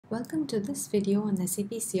Welcome to this video on SAP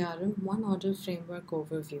CRM One Order Framework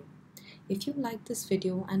Overview. If you like this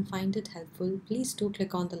video and find it helpful, please do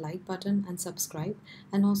click on the like button and subscribe,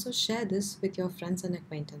 and also share this with your friends and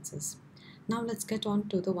acquaintances. Now let's get on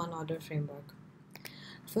to the One Order Framework.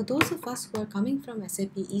 For those of us who are coming from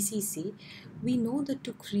SAP ECC, we know that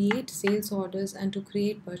to create sales orders and to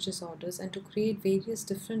create purchase orders and to create various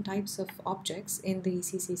different types of objects in the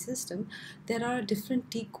ECC system, there are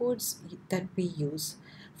different T codes that we use.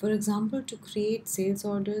 For example, to create sales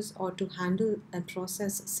orders or to handle and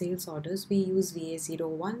process sales orders, we use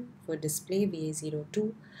VA01 for display,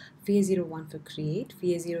 VA02, VA01 for create,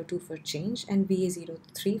 VA02 for change, and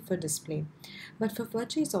VA03 for display. But for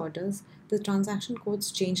purchase orders, the transaction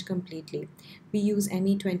codes change completely. We use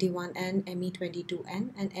ME21N, ME22N,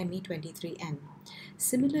 and ME23N.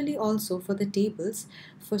 Similarly, also for the tables,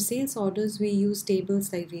 for sales orders we use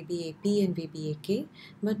tables like VBAP and VBAK,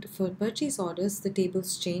 but for purchase orders the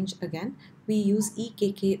tables change again. We use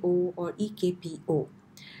EKKO or EKPO.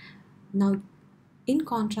 Now, in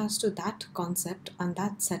contrast to that concept and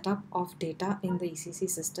that setup of data in the ECC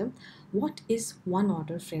system, what is One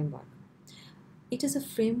Order Framework? It is a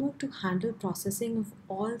framework to handle processing of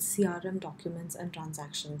all CRM documents and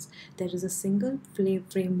transactions. There is a single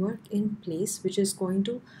framework in place which is going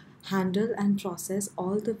to handle and process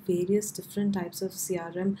all the various different types of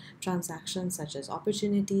CRM transactions such as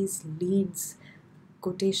opportunities, leads,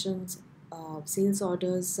 quotations, sales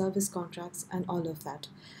orders, service contracts, and all of that.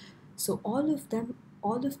 So all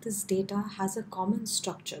of this data has a common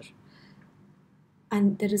structure,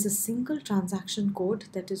 and there is a single transaction code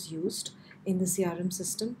that is used in the CRM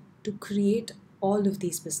system to create all of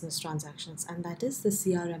these business transactions, and that is the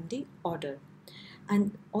CRMD order.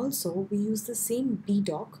 And also we use the same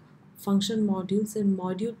BDOC function modules and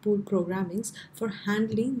module pool programmings for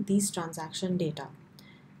handling these transaction data.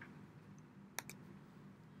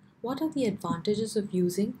 What are the advantages of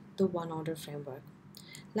using the One Order Framework?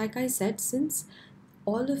 Like I said, since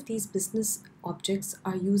all of these business objects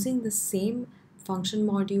are using the same function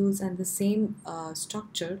modules and the same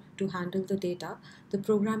structure to handle the data, the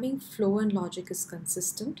programming flow and logic is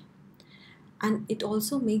consistent, and it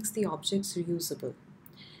also makes the objects reusable.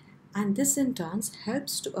 And this in turn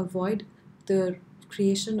helps to avoid the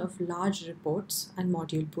creation of large reports and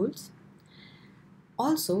module pools.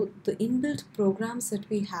 Also, the inbuilt programs that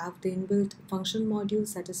we have, the inbuilt function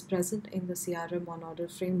modules that is present in the CRM One Order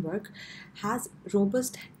Framework, has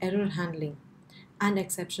robust error handling and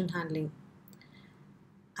exception handling.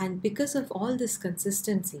 And because of all this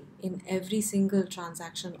consistency in every single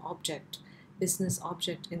transaction object, business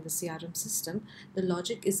object in the CRM system, the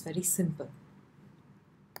logic is very simple.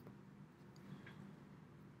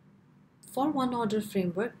 For One Order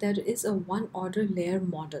Framework, there is a One Order Layer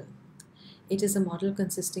model. It is a model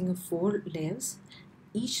consisting of 4 layers.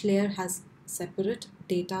 Each layer has separate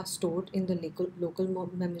data stored in the local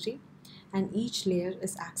memory, and each layer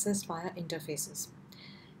is accessed via interfaces.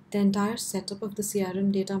 The entire setup of the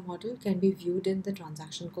CRM data model can be viewed in the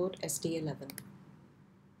transaction code SD11.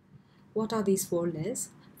 What are these 4 layers?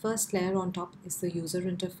 First layer on top is the user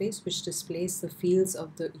interface, which displays the fields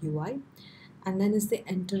of the UI, and then is the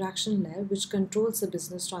interaction layer, which controls the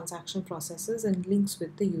business transaction processes and links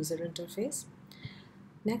with the user interface.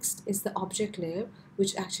 Next is the object layer,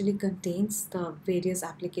 which actually contains the various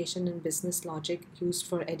application and business logic used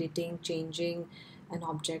for editing, changing an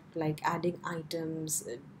object, like adding items,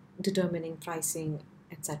 determining pricing,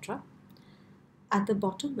 etc. At the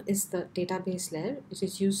bottom is the database layer. It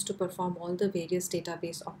is used to perform all the various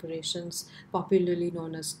database operations, popularly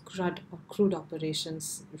known as CRUD or CRUD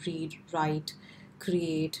operations: read, write,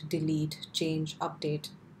 create, delete, change, update,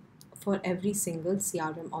 for every single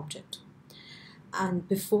CRM object. And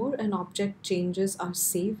before an object changes are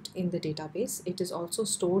saved in the database, it is also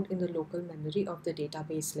stored in the local memory of the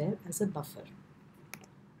database layer as a buffer.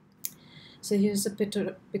 So here's a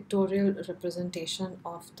pictorial representation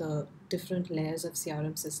of the different layers of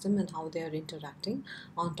CRM system and how they are interacting.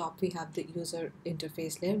 On top we have the user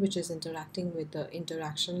interface layer, which is interacting with the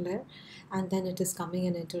interaction layer, and then it is coming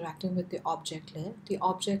and interacting with the object layer. The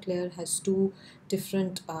object layer has 2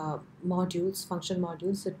 different modules, function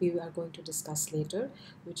modules, that we are going to discuss later,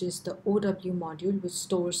 which is the OW module, which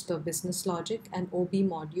stores the business logic, and OB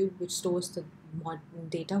module, which stores the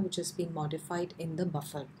data which has been modified in the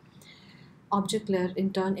buffer. Object layer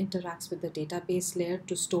in turn interacts with the database layer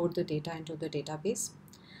to store the data into the database.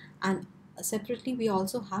 And separately we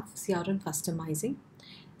also have CRM customizing.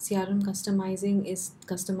 CRM customizing is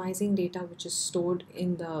customizing data which is stored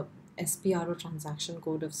in the SPRO transaction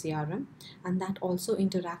code of CRM, and that also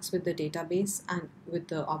interacts with the database and with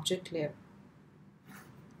the object layer.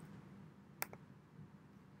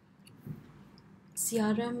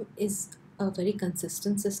 CRM is a very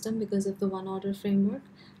consistent system because of the one order framework,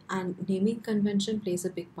 and naming convention plays a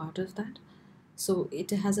big part of that. So it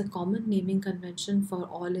has a common naming convention for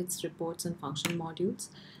all its reports and function modules,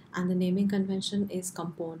 and the naming convention is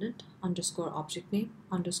component underscore object name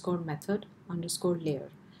underscore method underscore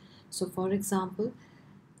layer. So for example,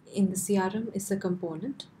 in the CRM is the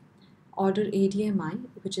component, order ADMI,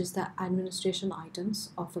 which is the administration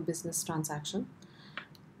items of a business transaction.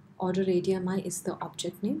 Order ADMI is the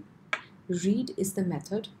object name, read is the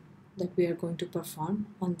method that we are going to perform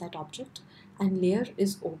on that object, and layer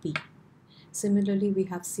is OB. Similarly, we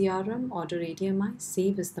have CRM, order ADMI,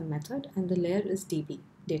 save is the method, and the layer is DB,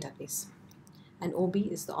 database, and OB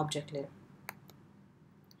is the object layer.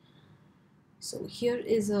 So here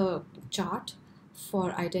is a chart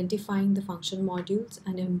for identifying the function modules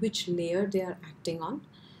and in which layer they are acting on.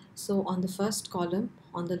 So on the first column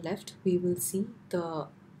on the left, we will see the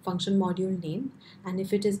function module name, and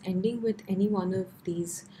if it is ending with any one of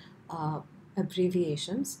these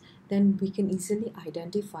abbreviations, then we can easily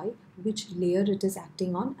identify which layer it is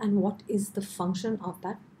acting on and what is the function of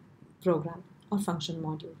that program or function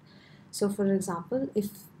module. So for example, if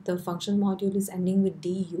the function module is ending with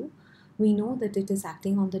DU, we know that it is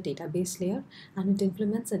acting on the database layer and it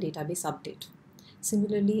implements a database update.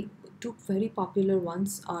 Similarly, two very popular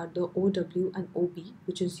ones are the OW and OB,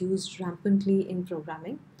 which is used rampantly in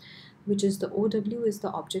programming, which is the OW is the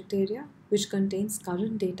object area, which contains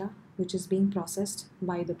current data which is being processed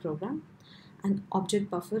by the program, and object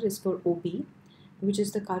buffer is for OB, which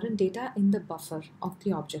is the current data in the buffer of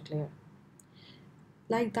the object layer.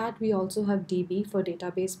 Like that, we also have DB for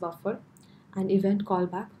database buffer, and event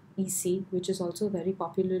callback EC, which is also very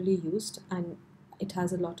popularly used, and it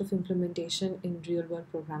has a lot of implementation in real world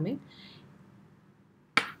programming.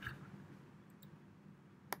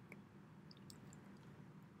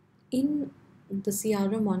 In the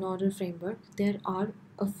CRM one order framework, there are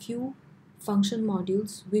a few function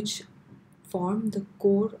modules which form the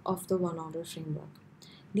core of the one order framework.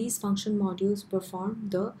 These function modules perform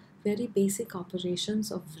the very basic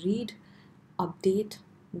operations of read, update,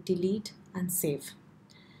 delete, and save.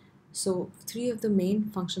 So three of the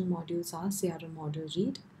main function modules are CRM order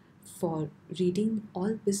read for reading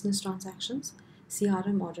all business transactions,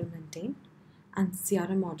 CRM order maintain, and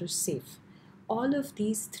CRM order save. All of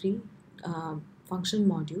these three function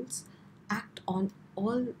modules act on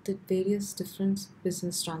all the various different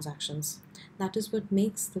business transactions. That is what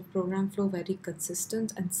makes the program flow very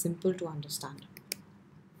consistent and simple to understand.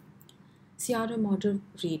 CRM order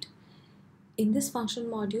read. In this function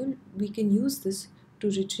module, we can use this to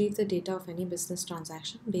retrieve the data of any business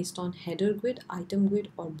transaction based on header GUID, item GUID,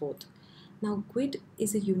 or both. Now, GUID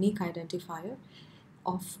is a unique identifier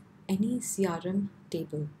of any CRM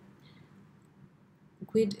table.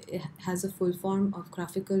 GUID has a full form of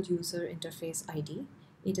Graphical User Interface ID.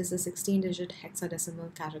 It is a 16-digit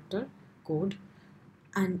hexadecimal character code,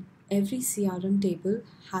 and every CRM table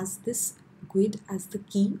has this GUID as the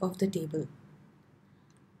key of the table.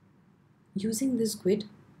 Using this GUID,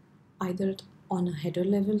 either on a header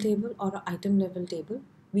level table or an item level table,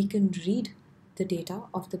 we can read the data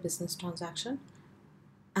of the business transaction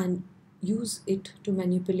and use it to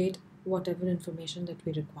manipulate whatever information that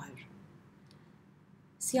we require.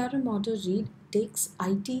 CRM order read takes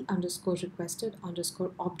IT underscore requested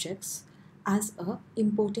underscore objects as a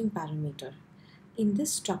importing parameter. In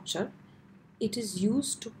this structure, it is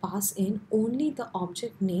used to pass in only the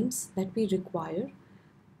object names that we require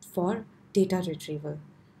for data retrieval.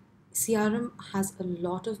 CRM has a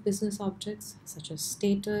lot of business objects such as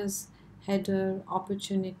status, header,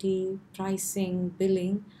 opportunity, pricing,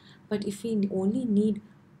 billing, but if we only need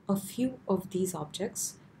a few of these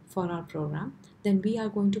objects for our program, then we are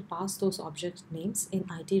going to pass those object names in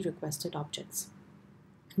IT requested objects.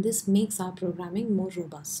 This makes our programming more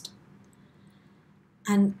robust.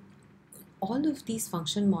 And all of these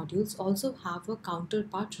function modules also have a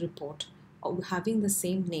counterpart report having the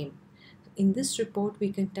same name. In this report, we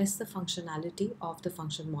can test the functionality of the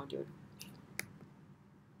function module.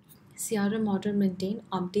 CRM order maintain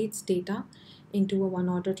updates data into a one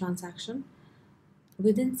order transaction.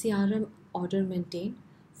 Within CRM order maintain,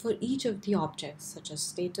 for each of the objects such as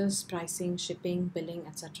status, pricing, shipping, billing,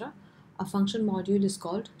 etc., a function module is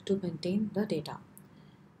called to maintain the data.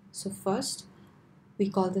 So first, we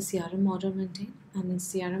call the CRM order maintain, and in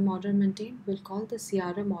CRM order maintain, we'll call the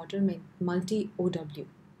CRM order multi OW.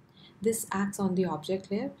 This acts on the object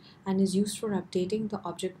layer and is used for updating the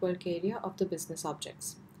object work area of the business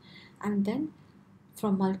objects. And then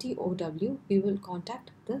from multi OW, we will contact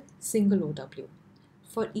the single OW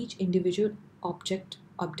for each individual object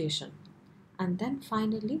updation. And then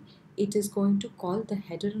finally, it is going to call the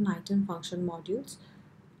header and item function modules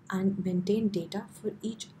and maintain data for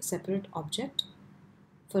each separate object.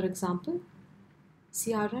 For example,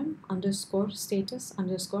 CRM underscore status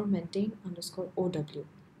underscore maintain underscore OW.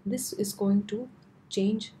 This is going to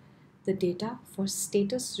change the data for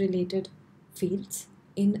status related fields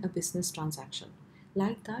in a business transaction.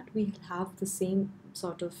 Like that, we have the same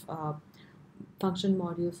sort of function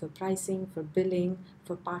module for pricing, for billing,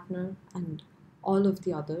 for partner, and all of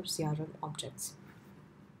the other CRM objects.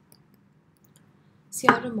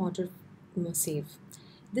 CRM order save.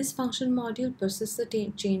 This function module persists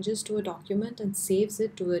the changes to a document and saves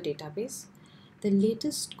it to a database. The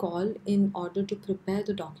latest call in order to prepare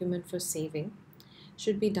the document for saving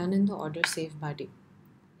should be done in the order save body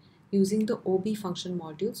using the OB function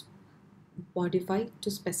modules modified to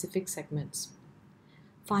specific segments.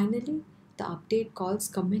 Finally, the update calls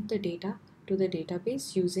commit the data to the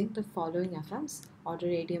database using the following FMs: order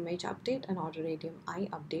ADMH update and order ADMI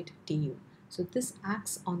update DU. So this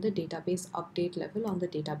acts on the database update level on the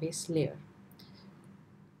database layer.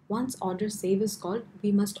 Once order save is called,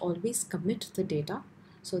 we must always commit the data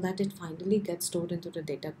so that it finally gets stored into the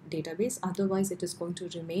database. Otherwise, it is going to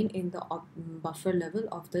remain in the buffer level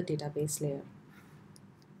of the database layer.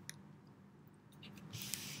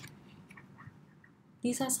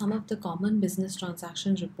 These are some of the common business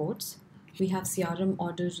transaction reports. We have CRM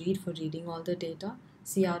order read for reading all the data,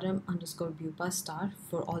 CRM underscore bupa star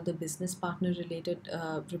for all the business partner related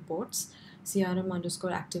reports, CRM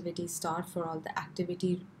underscore activity star for all the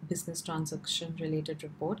activity business transaction related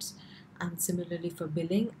reports, and similarly for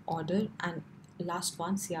billing, order, and last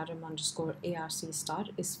one, CRM underscore ARC star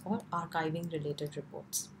is for archiving related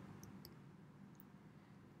reports.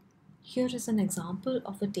 Here is an example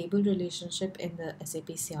of a table relationship in the SAP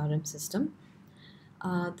CRM system.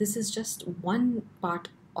 This is just one part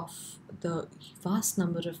of the vast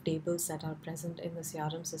number of tables that are present in the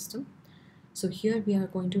CRM system. So here we are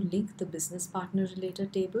going to link the business partner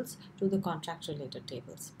related tables to the contract related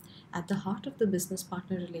tables. At the heart of the business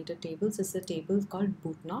partner related tables is a table called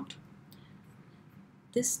boot not.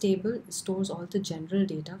 This table stores all the general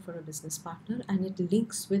data for a business partner, and it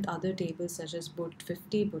links with other tables such as boot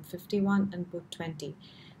 50, boot 51, and boot 20,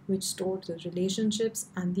 which store the relationships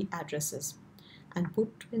and the addresses. And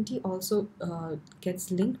boot 20 also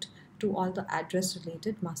gets linked to all the address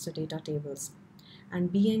related master data tables.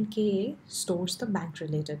 And BNKA stores the bank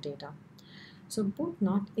related data. So boot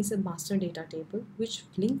not is a master data table which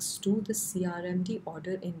links to the CRMD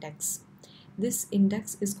order index. This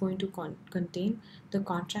index is going to contain the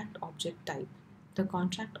contract object type. The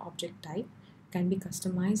contract object type can be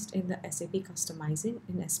customized in the SAP customizing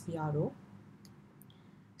in SPRO.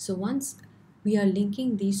 So once we are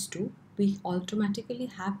linking these two, we automatically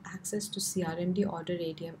have access to CRMD order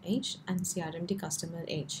ADMH and CRMD customer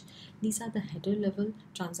H. These are the header level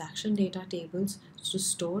transaction data tables to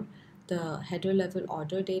store the header level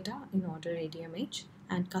order data in order ADMH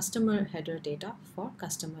and customer header data for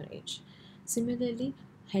customer H. Similarly,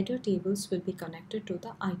 header tables will be connected to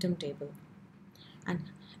the item table,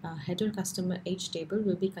 and header customer H table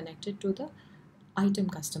will be connected to the item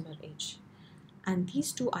customer H. And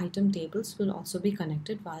these two item tables will also be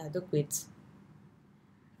connected via the KWIDs.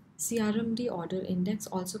 CRMD order index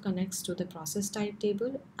also connects to the process type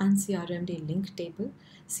table and CRMD link table.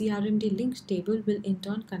 CRMD link table will in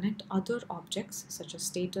turn connect other objects such as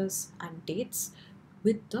status and dates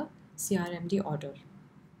with the CRMD order.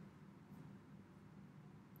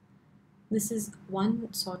 This is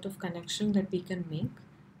one sort of connection that we can make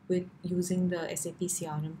with using the SAP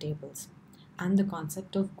CRM tables and the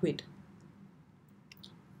concept of KWID.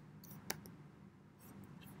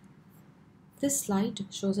 This slide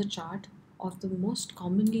shows a chart of the most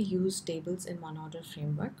commonly used tables in one order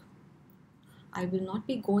framework. I will not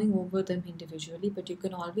be going over them individually, but you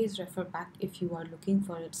can always refer back if you are looking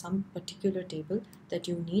for some particular table that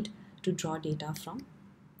you need to draw data from.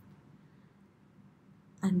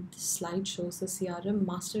 And this slide shows the CRM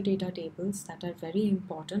master data tables that are very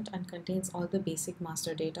important and contains all the basic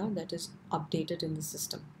master data that is updated in the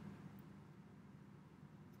system.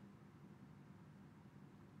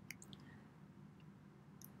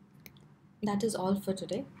 That is all for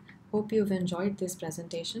today. Hope you've enjoyed this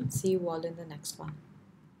presentation. See you all in the next one.